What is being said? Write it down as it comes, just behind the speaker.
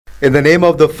In the name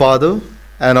of the Father,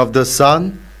 and of the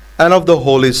Son, and of the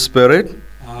Holy Spirit.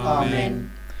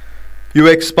 Amen. You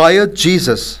expired,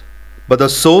 Jesus, but the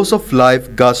source of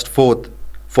life gushed forth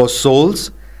for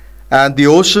souls, and the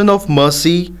ocean of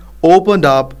mercy opened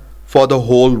up for the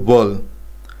whole world.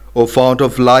 O fount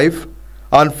of life,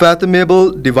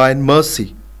 unfathomable divine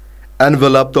mercy,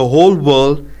 envelop the whole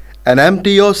world and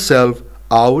empty yourself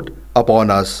out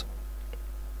upon us.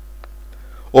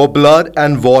 O blood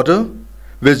and water,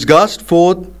 which gushed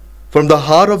forth from the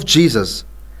heart of Jesus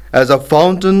as a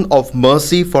fountain of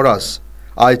mercy for us,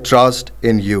 I trust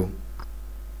in you.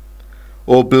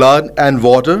 O blood and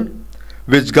water,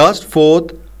 which gushed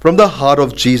forth from the heart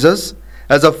of Jesus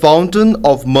as a fountain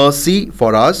of mercy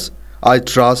for us, I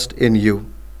trust in you.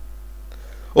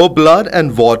 O blood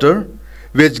and water,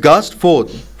 which gushed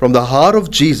forth from the heart of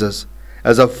Jesus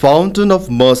as a fountain of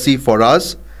mercy for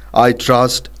us, I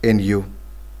trust in you.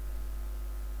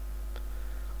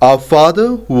 Our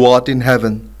Father, who art in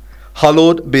heaven,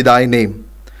 hallowed be thy name.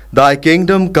 Thy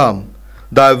kingdom come,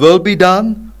 thy will be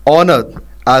done on earth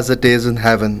as it is in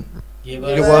heaven. Give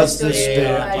us this day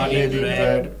our daily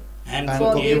bread, and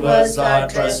forgive us our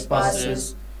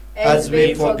trespasses, as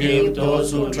we forgive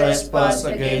those who trespass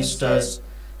against us.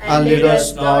 And lead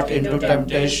us not into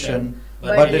temptation,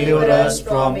 but deliver us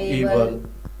from evil.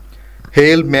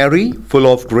 Hail Mary,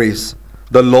 full of grace,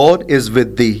 the Lord is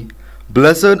with thee.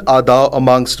 Blessed art thou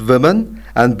amongst women,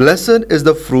 and blessed is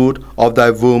the fruit of thy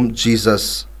womb,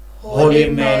 Jesus. Holy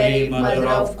Mary, Mother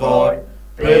of God,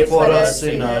 pray for us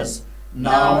sinners,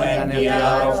 now and in the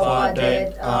hour of our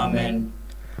death. Amen.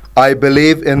 I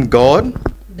believe in God,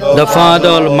 the Father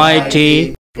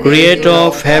Almighty, creator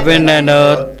of heaven and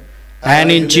earth, and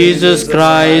in Jesus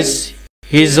Christ,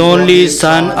 his only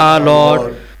Son, our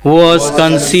Lord, who was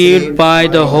conceived by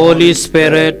the Holy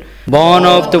Spirit, born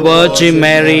of the Virgin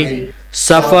Mary,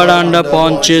 suffered under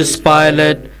Pontius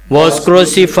Pilate, was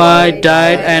crucified,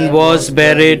 died, and was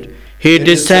buried. He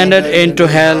descended into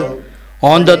hell.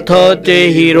 On the third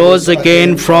day he rose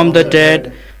again from the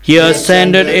dead. He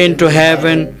ascended into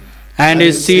heaven, and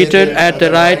is seated at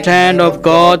the right hand of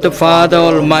God the Father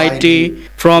Almighty.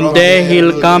 From there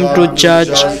he'll come to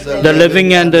judge the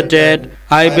living and the dead.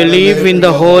 I believe in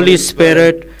the Holy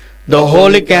Spirit, the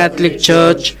Holy Catholic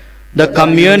Church, the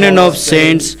communion of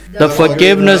saints, the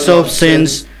forgiveness of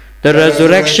sins, the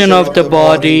resurrection of the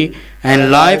body,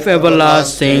 and life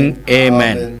everlasting.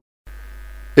 Amen.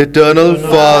 Eternal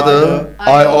Father,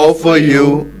 I offer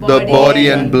you the body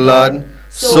and blood,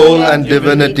 soul and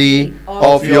divinity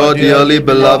of your dearly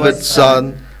beloved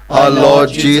Son, our Lord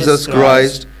Jesus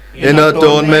Christ, in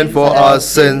atonement for our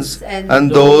sins and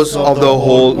those of the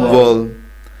whole world.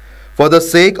 For the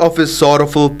sake of his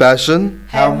sorrowful passion,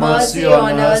 have mercy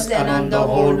on us and on the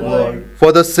whole world.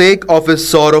 For the sake of his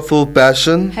sorrowful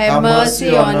passion, have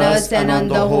mercy on us and on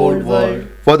the whole world.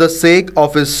 For the sake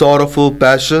of his sorrowful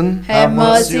passion, have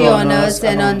mercy on us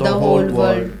and on the whole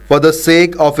world. For the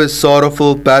sake of his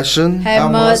sorrowful passion,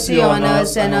 have mercy on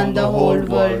us and on the whole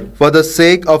world. For the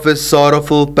sake of his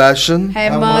sorrowful passion,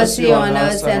 have mercy on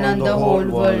us and on the whole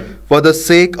world. For the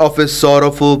sake of his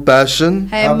sorrowful passion,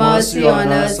 have mercy on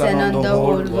us and on the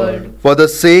whole world. For the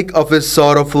sake of his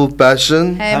sorrowful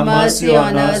passion, have mercy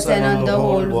on us and on the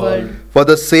whole world. For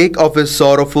the sake of his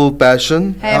sorrowful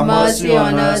passion, have mercy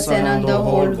on us and on the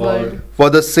whole world. For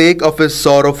the sake of his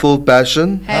sorrowful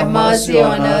passion, have mercy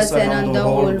on us and on the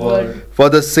whole world. For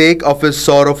the sake of his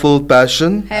sorrowful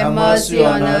passion, have mercy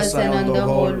on us and on the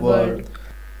whole world.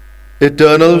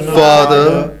 Eternal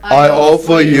Father, I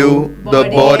offer you the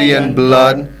body and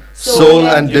blood, soul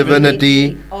and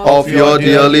divinity of your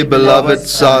dearly beloved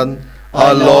Son,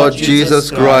 our Lord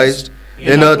Jesus Christ,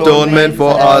 in atonement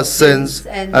for our sins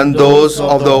and those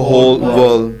of the whole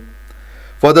world.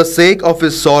 For the sake of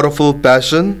his sorrowful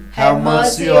passion, have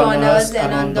mercy on us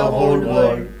and on the whole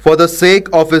world. For the sake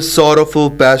of his sorrowful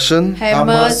passion, have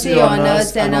mercy on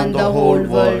us and on the whole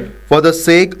world. For the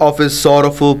sake of his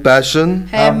sorrowful passion,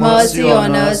 have mercy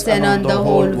on us and on the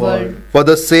whole world. For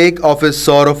the sake of his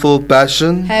sorrowful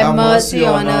passion, have mercy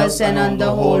on us and on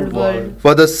the whole world.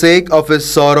 For the sake of his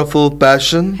sorrowful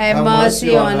passion, have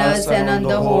mercy on us and on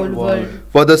the whole world.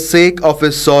 For the sake of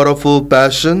his sorrowful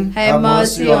passion, have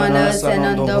mercy on us and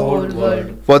on the whole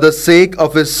world. For the sake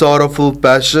of his sorrowful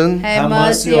passion, have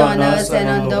mercy on us and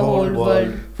on the whole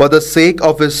world. For the sake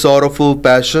of his sorrowful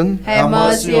passion, have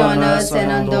mercy on us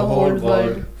and on the whole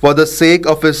world. For the sake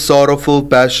of his sorrowful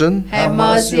passion, have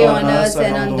mercy on us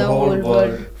and on the whole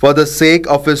world. For the sake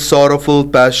of his sorrowful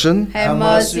passion, have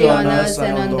mercy on us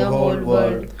and on the whole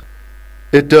world.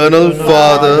 Eternal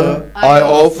Father, I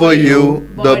offer you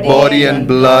the body and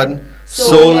blood,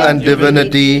 soul and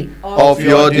divinity of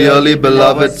your dearly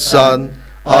beloved Son,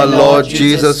 our Lord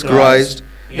Jesus Christ,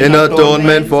 in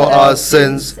atonement for our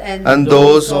sins and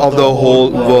those of the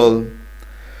whole world.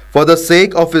 For the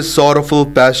sake of his sorrowful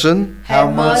passion,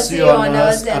 have mercy on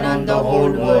us and on the whole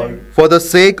world. for the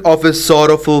sake of his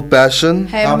sorrowful passion,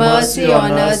 Have mercy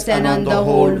on us and on the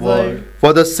whole world.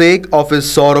 for the sake of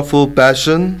his sorrowful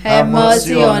passion, Have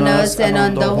mercy on us and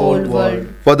on the whole world.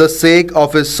 for the sake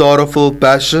of his sorrowful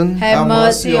passion, Have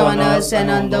mercy on us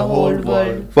and on the whole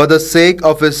world. for the sake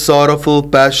of his sorrowful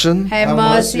passion, Have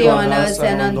mercy on us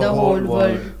and on the whole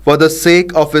world. for the sake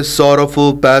of his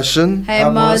sorrowful passion,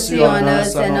 Have mercy on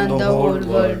us and on the whole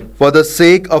world. for the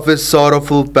sake of his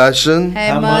sorrowful passion,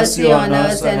 Have mercy on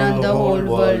us and on the whole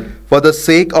world. for the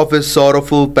sake of his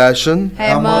sorrowful passion,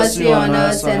 Have mercy on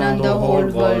us and on the whole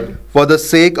world. for the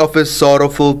sake of his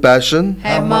sorrowful passion,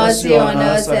 Have mercy on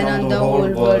us and on the whole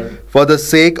world. for the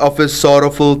sake of his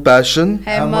sorrowful passion.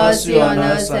 Have mercy on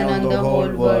us and on the whole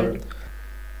world.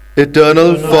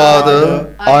 Eternal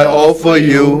Father, I offer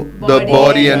you the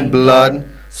body and blood,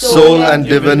 soul and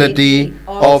divinity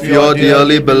of your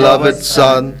dearly beloved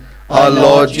Son, our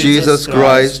Lord Jesus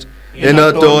Christ, in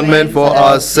atonement for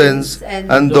our sins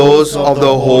and those of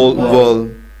the whole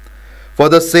world. For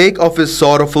the sake of his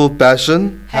sorrowful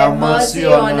passion, Have mercy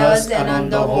on us and on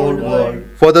the whole world.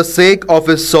 for the sake of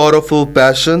his sorrowful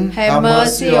passion, Have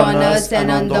mercy on us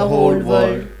and on the whole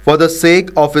world. for the sake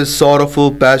of his sorrowful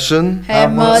passion,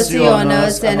 Have mercy on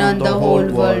us and on the whole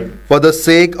world. for the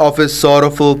sake of his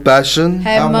sorrowful passion,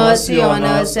 Have mercy on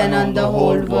us and on the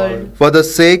whole world. for the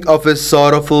sake of his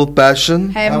sorrowful passion,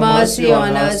 Have mercy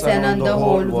on us and on the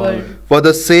whole world. for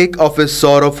the sake of his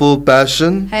sorrowful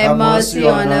passion, Have mercy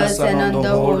on us and on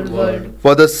the whole world.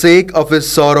 for the sake of his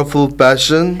sorrowful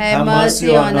passion, Have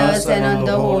mercy on us and on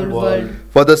the whole world.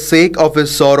 for the sake of his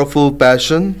sorrowful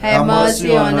passion, Have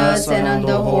mercy on us and on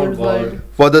the whole world.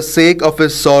 for the sake of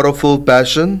his sorrowful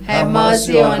passion, Have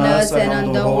mercy on us and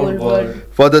on the whole world.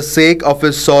 for the sake of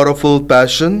his sorrowful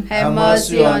passion. Have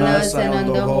mercy on us and on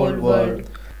the whole world.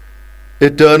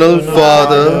 Eternal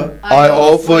Father, I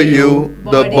offer you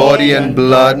the body and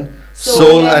blood,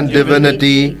 soul and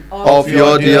divinity of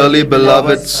your dearly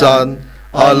beloved Son,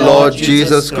 our Lord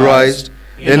Jesus Christ,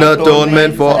 in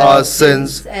atonement for our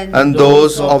sins and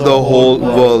those of the whole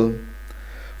world.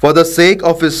 For the sake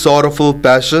of his sorrowful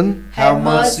passion, Have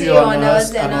mercy on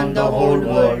us and on the whole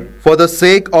world. for the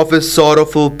sake of his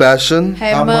sorrowful passion,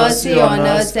 Have mercy on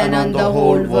us and on the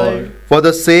whole world. for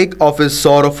the sake of his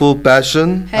sorrowful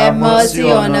passion, Have mercy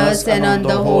on us and on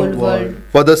the whole world.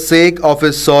 for the sake of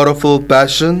his sorrowful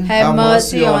passion, Have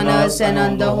mercy on us and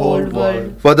on the whole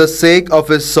world. for the sake of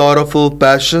his sorrowful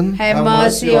passion, Have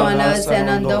mercy on us and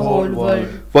on the whole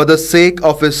world. for the sake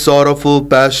of his sorrowful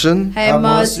passion, Have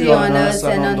mercy on us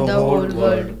and on the whole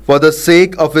world. for the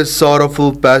sake of his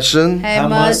sorrowful passion, Have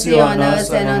mercy on us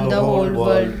and on the whole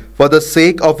world. for the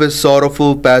sake of his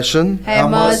sorrowful passion, Have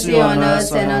mercy on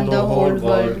us and on the whole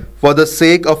world. for the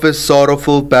sake of his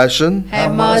sorrowful passion,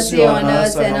 Have mercy on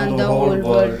us and on the whole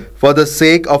world. for the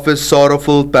sake of his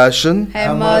sorrowful passion.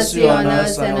 Have mercy on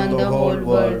us and on the whole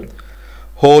world.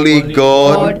 Holy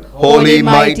God, Holy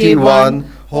Mighty One,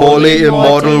 Holy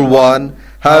Immortal One,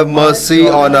 have mercy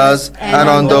on us and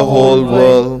on the whole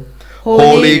world.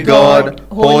 Holy God,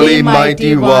 Holy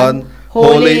Mighty One,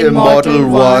 Holy Immortal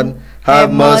One,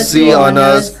 have mercy on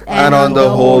us and on the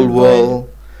whole world.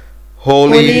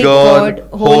 Holy God,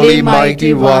 Holy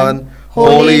Mighty One,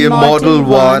 Holy Immortal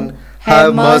One,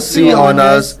 have mercy on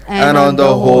us and on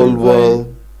the whole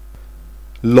world.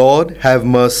 Lord, have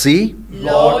mercy.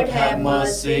 Lord, have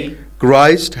mercy.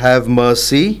 Christ, have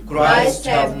mercy. Christ,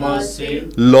 have mercy.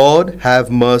 Lord,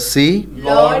 have mercy.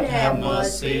 Lord, have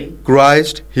mercy.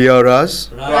 Christ, hear us.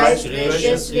 Christ,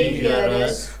 graciously hear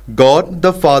us. God,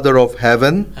 the Father of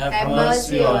heaven, Have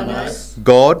mercy on us.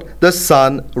 God, the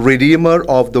Son, Redeemer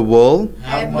of the world,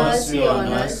 Have mercy on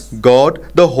us. God,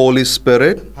 the Holy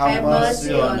Spirit, Have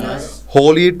mercy on us.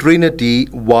 Holy Trinity,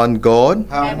 one God,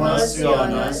 Have mercy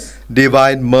on us.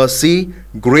 divine mercy,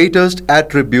 greatest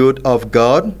attribute of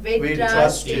God, We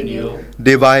trust in you.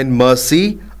 divine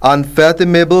mercy,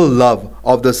 unfathomable love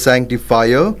of the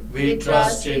Sanctifier, We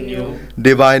trust in you.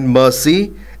 divine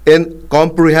mercy,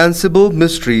 incomprehensible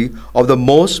mystery of the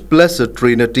most blessed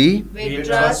Trinity, We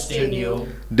trust in you.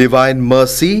 divine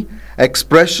mercy,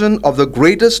 expression of the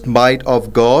greatest might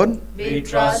of God, We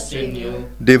trust in you.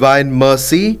 divine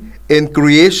mercy, in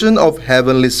creation of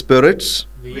heavenly spirits,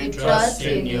 We trust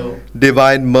in you.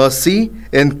 divine mercy,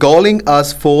 in calling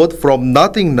us forth from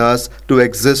nothingness to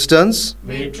existence,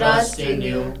 We trust in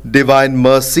you. divine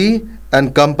mercy,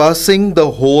 encompassing the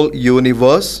whole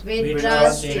universe, we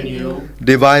trust in you.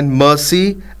 divine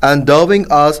mercy, endowing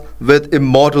us with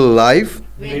immortal life,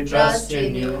 We trust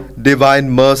in you. divine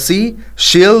mercy,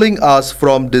 shielding us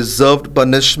from deserved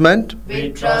punishment, We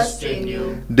trust in you.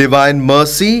 divine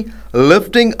mercy,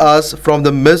 lifting us from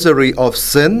the misery of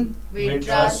sin, We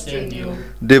trust in you.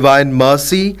 divine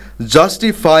mercy,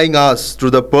 justifying us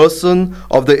through the person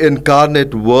of the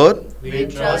incarnate Word, We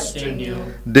trust in you.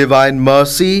 divine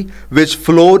mercy, which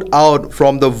flowed out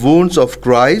from the wounds of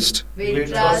Christ, We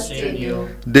trust in you.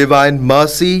 divine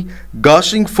mercy,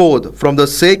 gushing forth from the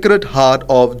sacred heart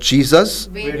of Jesus,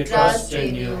 We trust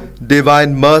in you.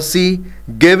 divine mercy,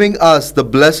 giving us the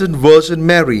Blessed Virgin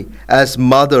Mary as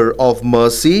Mother of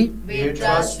Mercy, We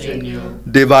trust in you.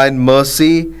 divine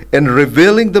mercy in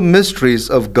revealing the mysteries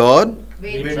of God,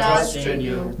 We trust in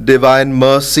you. divine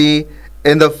mercy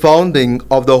in the founding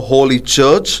of the Holy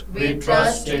Church, We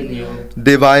trust in you.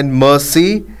 divine mercy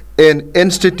in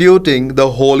instituting the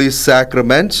holy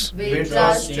sacraments, We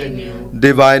trust in you.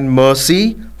 divine mercy,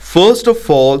 first of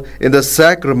all, in the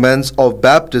sacraments of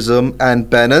baptism and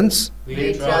penance,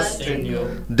 We trust in you.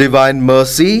 divine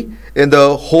mercy in the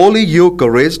Holy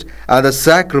Eucharist and the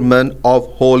sacrament of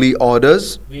holy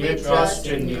orders, We trust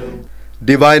in you.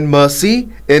 divine mercy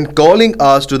in calling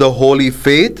us to the holy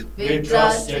faith, We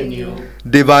trust in you.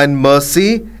 divine mercy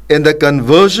in the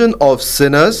conversion of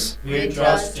sinners, We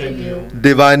trust in you.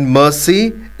 divine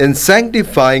mercy in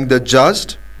sanctifying the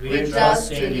just, We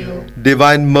trust in you.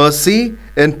 divine mercy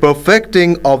in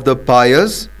perfecting of the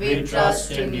pious, We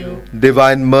trust in you.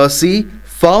 divine mercy,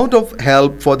 fount of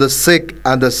help for the sick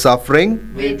and the suffering,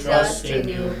 We trust in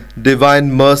you.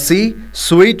 divine mercy,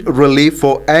 sweet relief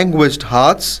for anguished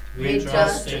hearts, We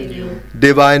trust in you.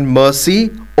 divine mercy,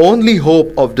 only hope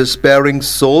of despairing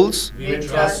souls, We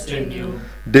trust in you.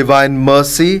 divine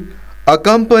mercy,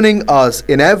 accompanying us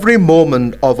in every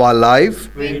moment of our life,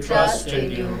 We trust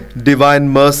in you. divine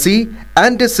mercy,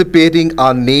 anticipating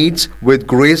our needs with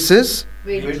graces,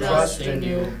 We trust in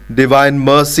you. divine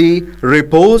mercy,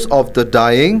 repose of the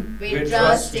dying, We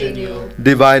trust in you.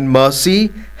 divine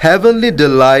mercy, heavenly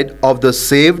delight of the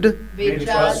saved, We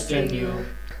trust in you.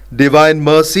 divine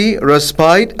mercy,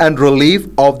 respite and relief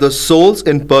of the souls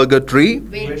in purgatory,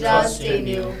 We trust in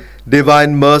you.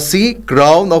 divine mercy,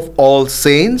 crown of all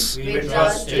saints, We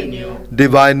trust in you.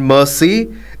 divine mercy,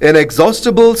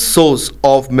 inexhaustible source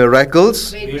of miracles,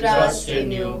 We trust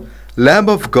in you. Lamb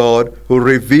of God, who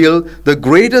revealed the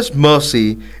greatest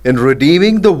mercy in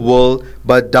redeeming the world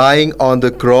by dying on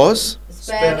the cross,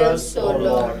 Spare us, O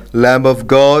Lord. Lamb of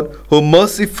God, who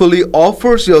mercifully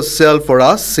offers yourself for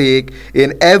our sake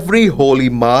in every holy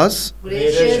Mass,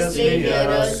 Graciously hear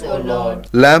us, O Lord.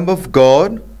 Lamb of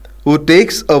God, who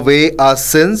takes away our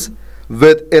sins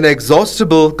with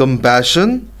inexhaustible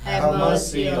compassion, Have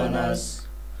mercy on us.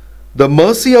 the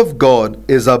mercy of God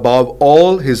is above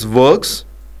all his works.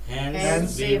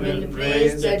 Hence we will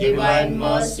praise the divine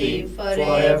mercy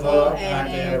forever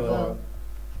and ever.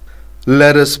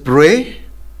 Let us pray.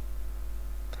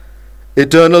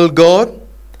 Eternal God,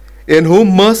 in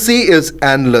whom mercy is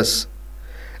endless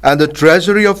and the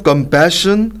treasury of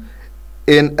compassion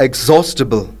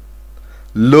inexhaustible,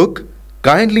 look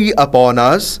kindly upon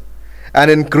us and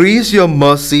increase your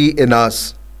mercy in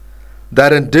us,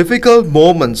 that in difficult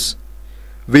moments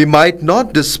we might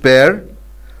not despair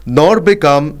nor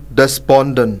become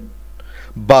despondent,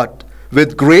 but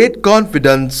with great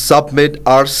confidence submit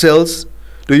ourselves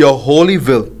to your holy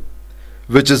will,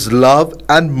 which is love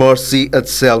and mercy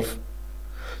itself.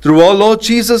 Through our Lord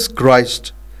Jesus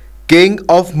Christ, King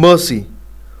of mercy,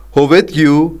 who with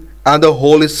you and the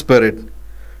Holy Spirit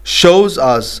shows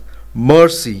us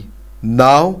mercy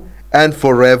now and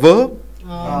forever.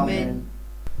 Amen.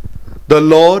 The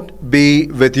Lord be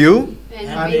with you.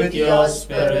 And with your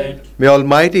spirit. May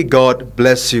Almighty God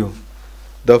bless you,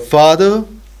 the Father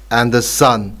and the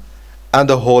Son and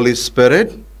the Holy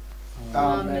Spirit.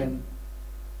 Amen.